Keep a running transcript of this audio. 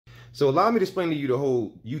So allow me to explain to you the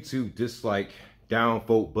whole YouTube dislike down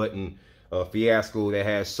vote button fiasco that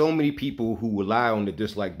has so many people who rely on the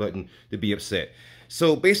dislike button to be upset.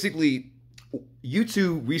 So basically,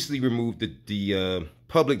 YouTube recently removed the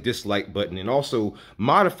public dislike button and also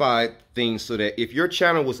modified things so that if your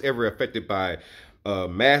channel was ever affected by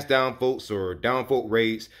mass downvotes or downvote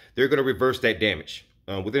raids, they're going to reverse that damage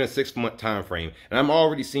within a 6-month time frame. And I'm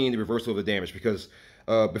already seeing the reversal of the damage because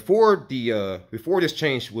before this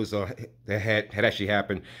change was that had actually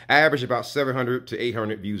happened, I averaged about 700 to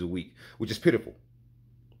 800 views a week, which is pitiful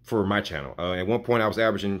for my channel. At one point, I was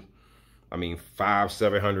averaging, I mean, 500,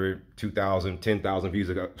 700, 2,000, 10,000 views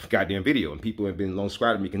a goddamn video, and people who have been long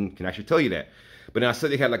subscribed to me can actually tell you that. But then I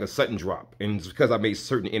said they had like a sudden drop, and it's because I made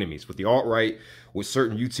certain enemies with the alt-right, with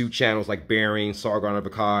certain YouTube channels like Bearing, Sargon of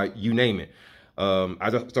Akkad, you name it. I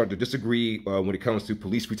started to disagree when it comes to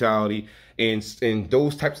police brutality, and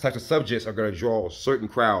those types of subjects are going to draw certain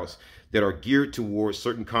crowds that are geared towards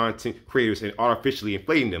certain content creators and artificially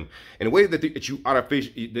inflating them. And the way that you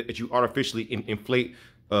artificially inflate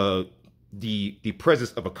the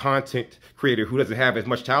presence of a content creator who doesn't have as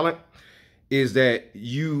much talent is that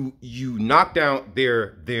you knock down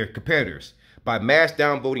their competitors by mass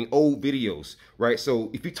downvoting old videos, right?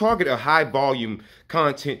 So if you target a high volume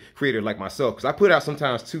content creator like myself, because I put out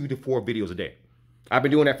sometimes 2 to 4 videos a day. I've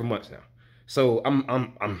been doing that for months now. So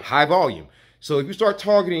I'm high volume. So if you start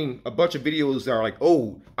targeting a bunch of videos that are like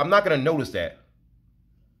old, I'm not gonna notice that.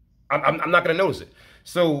 I'm not gonna notice it.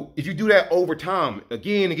 So if you do that over time,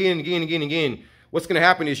 again, what's gonna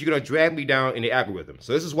happen is you're gonna drag me down in the algorithm.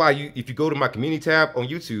 So this is why if you go to my community tab on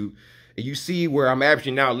YouTube, and you see where I'm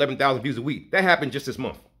averaging now 11,000 views a week. That happened just this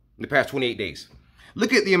month, in the past 28 days.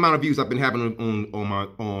 Look at the amount of views I've been having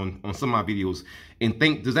on some of my videos, and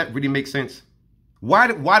think, does that really make sense? Why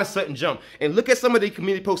the sudden jump? And look at some of the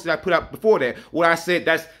community posts that I put out before that, where I said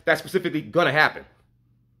that's specifically gonna happen.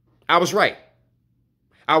 I was right.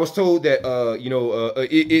 I was told that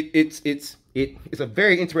it's a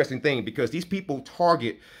very interesting thing because these people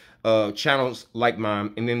target channels like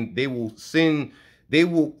mine, and then they will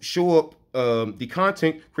show up, the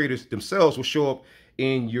content creators themselves will show up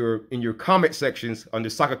in your comment sections on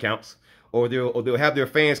their stock accounts, or they'll have their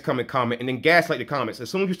fans come and comment and then gaslight the comments. As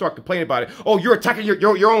soon as you start complaining about it, oh, you're attacking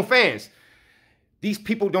your own fans. These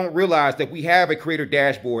people don't realize that we have a creator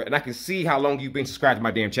dashboard, and I can see how long you've been subscribed to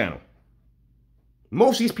my damn channel.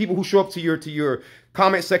 Most of these people who show up to your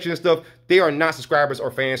comment section and stuff, they are not subscribers or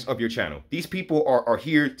fans of your channel. These people are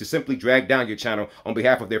here to simply drag down your channel on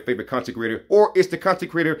behalf of their favorite content creator, or it's the content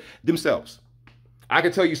creator themselves. I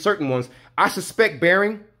can tell you certain ones. I suspect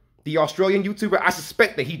Bearing, the Australian YouTuber, I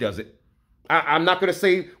suspect that he does it. I'm not going to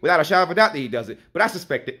say without a shadow of a doubt that he does it, but I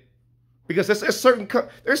suspect it. Because there's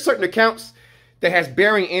certain accounts that has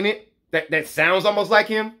Bearing in it that sounds almost like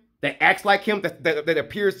him, that acts like him, that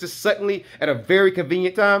appears just suddenly at a very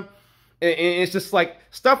convenient time. And it's just like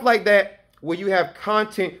stuff like that where you have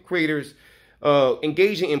content creators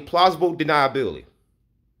engaging in plausible deniability.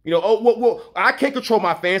 You know, oh, well, I can't control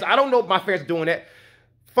my fans. I don't know if my fans are doing that.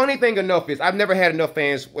 Funny thing enough is I've never had enough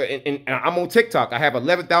fans, and I'm on TikTok. I have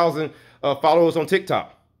 11,000 followers on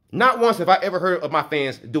TikTok. Not once have I ever heard of my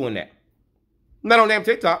fans doing that. Not on damn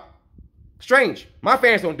TikTok. Strange. My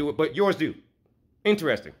fans don't do it, but yours do.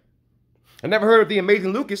 Interesting. I never heard of the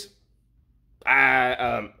amazing Lucas.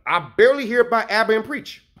 I barely hear about Abba and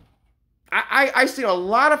Preach. I see a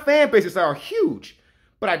lot of fan bases that are huge,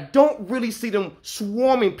 but I don't really see them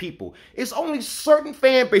swarming people. It's only certain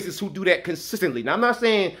fan bases who do that consistently. Now, I'm not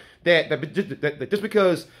saying that just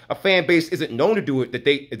because a fan base isn't known to do it, that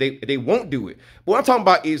they won't do it. But what I'm talking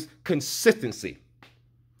about is consistency.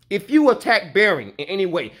 If you attack Bearing in any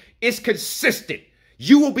way, it's consistent.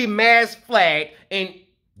 You will be mass flagged, and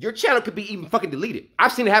your channel could be even fucking deleted.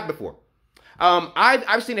 I've seen it happen before.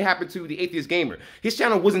 I've seen it happen to the Atheist Gamer. His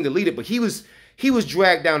channel wasn't deleted, but he was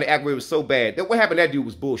dragged down the algorithm so bad that what happened to that dude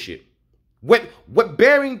was bullshit. What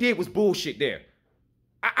Bearing did was bullshit there.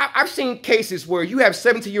 I've seen cases where you have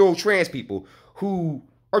 17-year-old trans people who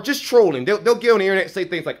are just trolling. They'll get on the internet and say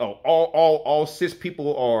things like, "Oh, all cis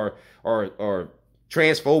people are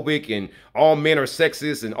transphobic, and all men are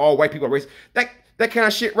sexist, and all white people are racist." That kind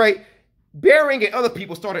of shit, right? Bearing and other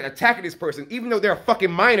people started attacking this person, even though they're a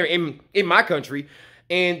fucking minor in my country,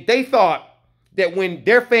 and they thought that when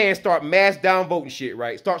their fans start mass downvoting shit,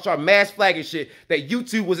 right, start mass flagging shit, that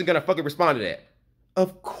YouTube wasn't gonna fucking respond to that.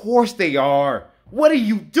 Of course they are. What are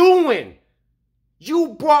you doing?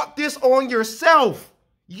 You brought this on yourself.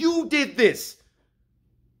 You did this.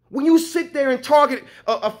 When you sit there and target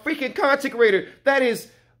a freaking content creator that is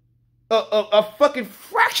a fucking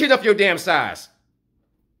fraction of your damn size,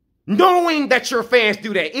 Knowing that your fans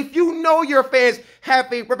do that. If you know your fans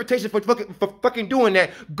have a reputation for fucking doing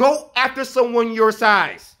that, go after someone your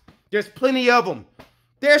size. There's plenty of them.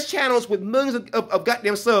 There's channels with millions of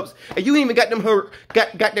goddamn subs, and you ain't even got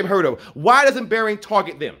them heard of. Why doesn't Bearing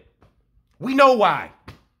target them? We know why.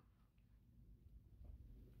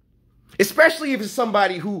 Especially if it's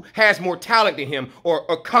somebody who has more talent than him or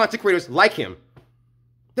content creators like him.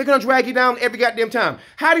 They're going to drag you down every goddamn time.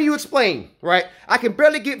 How do you explain, right? I can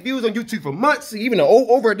barely get views on YouTube for months, even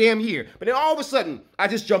over a damn year. But then all of a sudden, I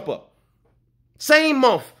just jump up. Same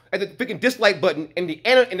month as the freaking dislike button and the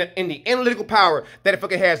analytical power that it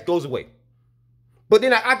fucking has goes away. But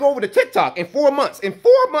then I go over to TikTok in 4 months,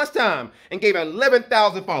 time, and gave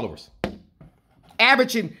 11,000 followers.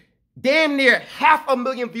 Averaging damn near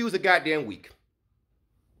 500,000 views a goddamn week.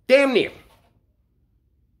 Damn near.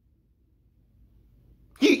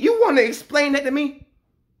 You want to explain that to me?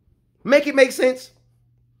 Make it make sense?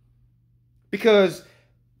 Because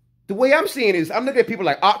the way I'm seeing it is, I'm looking at people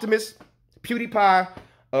like Optimus, PewDiePie,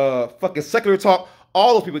 fucking Secular Talk,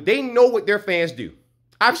 all those people. They know what their fans do.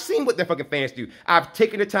 I've seen what their fucking fans do. I've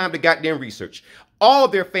taken the time to goddamn research. All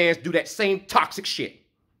of their fans do that same toxic shit.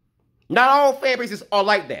 Not all fan bases are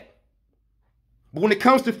like that. But when it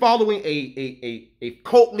comes to following a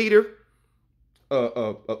cult leader,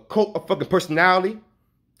 a cult of fucking personality,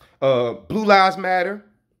 Blue Lives Matter,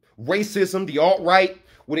 racism, the alt-right,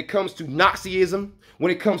 when it comes to Nazism,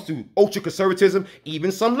 when it comes to ultra-conservatism,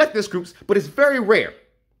 even some leftist groups, but it's very rare.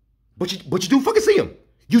 But you do fucking see them.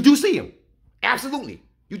 You do see them. Absolutely.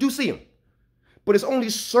 You do see them. But it's only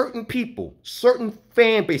certain people, certain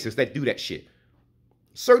fan bases that do that shit.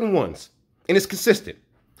 Certain ones. And it's consistent.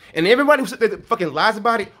 And everybody who sits there that fucking lies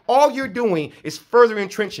about it, all you're doing is further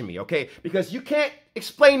entrenching me, okay? Because you can't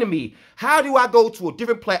explain to me, how do I go to a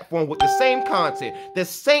different platform with the same content,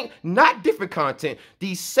 not different content,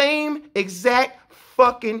 the same exact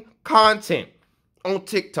fucking content on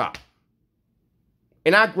TikTok.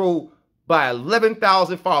 And I grow by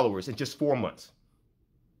 11,000 followers in just 4 months.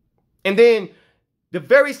 And then the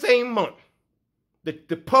very same month,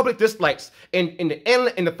 the public dislikes and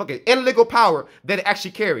the fucking analytical power that it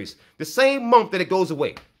actually carries, the same month that it goes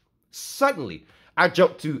away, suddenly I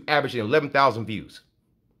jumped to averaging 11,000 views.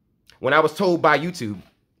 When I was told by YouTube,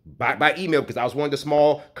 by email, because I was one of the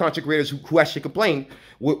small content creators who actually complained,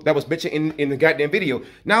 that was mentioned in the goddamn video.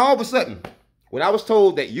 Now all of a sudden, when I was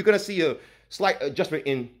told that you're going to see a slight adjustment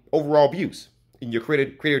in overall views in your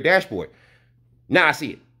creator dashboard, now I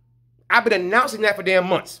see it. I've been announcing that for damn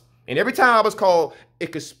months. And every time I was called a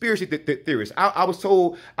conspiracy theorist, I was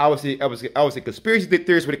told I was a conspiracy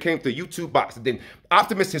theorist when it came to YouTube box. And then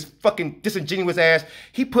Optimus, his fucking disingenuous ass,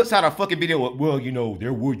 he puts out a fucking video of, well, you know,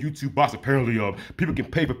 there were YouTube bots apparently people can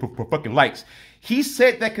pay for fucking likes. He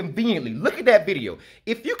said that conveniently. Look at that video.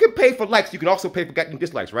 If you can pay for likes, you can also pay for goddamn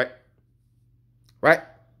dislikes, right? Right?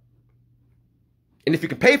 And if you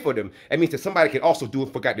can pay for them, that means that somebody can also do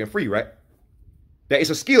it for goddamn free, right? That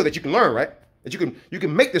it's a skill that you can learn, right? That you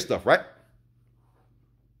can make this stuff, right?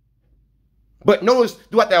 But notice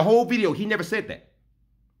throughout that whole video, he never said that.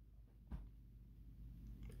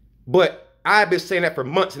 But I've been saying that for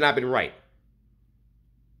months and I've been right.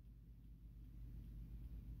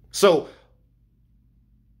 So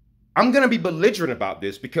I'm going to be belligerent about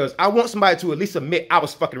this because I want somebody to at least admit I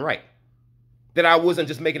was fucking right. That I wasn't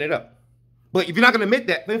just making it up. But if you're not going to admit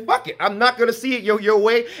that, then fuck it. I'm not going to see it your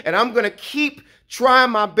way. And I'm going to keep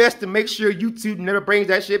trying my best to make sure YouTube never brings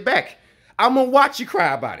that shit back. I'm going to watch you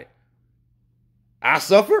cry about it. I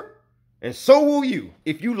suffer, and so will you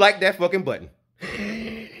if you like that fucking button.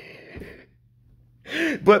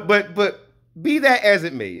 But be that as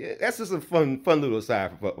it may, that's just a fun little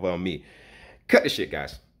aside for me. Cut the shit,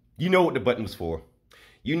 guys. You know what the button was for.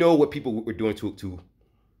 You know what people were doing to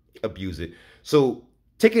abuse it. So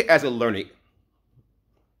take it as a learning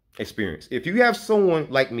experience. If you have someone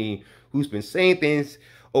like me who's been saying things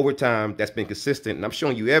over time that's been consistent, and I'm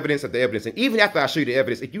showing you evidence of the evidence, and even after I show you the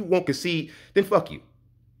evidence, if you won't concede, then fuck you.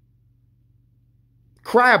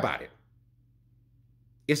 Cry about it.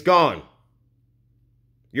 It's gone.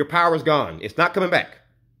 Your power is gone. It's not coming back.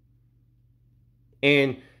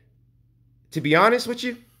 And to be honest with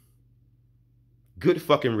you, good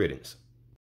fucking riddance.